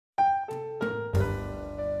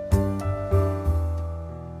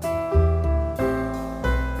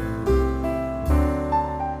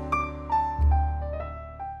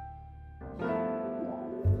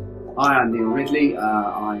Hi, I'm Neil Ridley.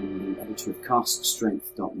 I'm the editor of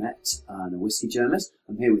caskstrength.net and a whisky journalist.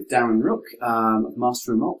 I'm here with Darren Rook of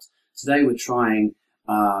Master of Malt. Today we're trying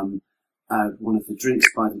one of the drinks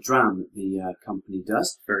by the dram that the company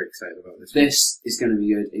does. Very excited about this. This is going to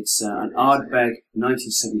be good. It's an Ardbeg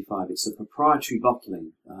 1975. It's a proprietary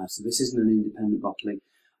bottling, so this isn't an independent bottling.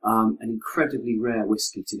 An incredibly rare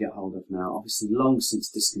whisky to get hold of now. Obviously, long since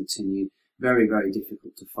discontinued. Very, very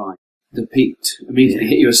difficult to find. The peak immediately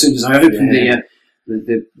hit you as soon as I opened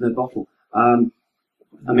the bottle. I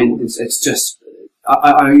mean, it's just.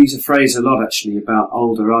 I use a phrase a lot actually about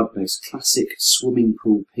older Ardbegs, classic swimming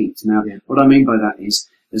pool peat. Now, what I mean by that is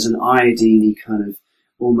there's an iodine-y kind of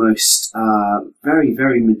almost very,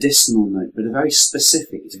 very medicinal note, but a very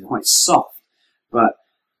specific. It's quite soft, but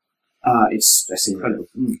it's incredible.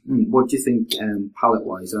 What do you think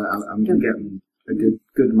palate-wise? I'm getting a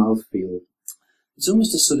good mouthfeel. There's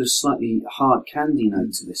almost a sort of slightly hard candy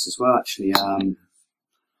note to this as well, actually.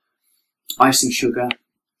 Icing sugar.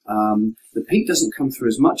 The peat doesn't come through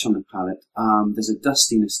as much on the palate. There's a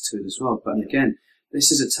dustiness to it as well. But again,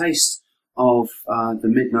 this is a taste of the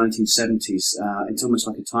mid-1970s. It's almost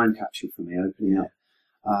like a time capsule for me, opening up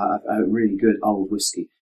a really good old whiskey.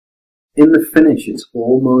 In the finish, it's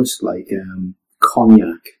almost like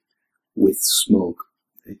cognac with smoke.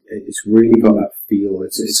 It's really got that feel.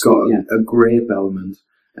 It's got a grape element,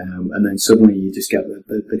 and then suddenly you just get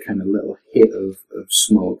the kind of little hit of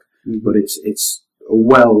smoke. But it's a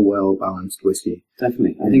well balanced whiskey.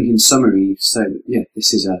 Definitely, I think in summary, you could say that,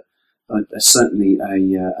 this is certainly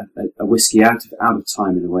a whiskey out of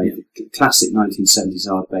time in a way. The classic 1970s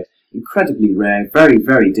Ardbeg, incredibly rare, very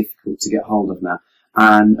very difficult to get hold of now,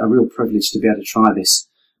 and a real privilege to be able to try this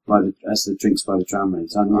as the drinks by the dram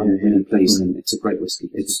range. I'm really pleased, and it's a great whiskey.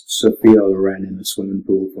 It's Sophia Loren in the swimming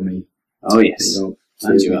pool for me. Oh yes,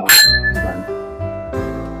 and you are.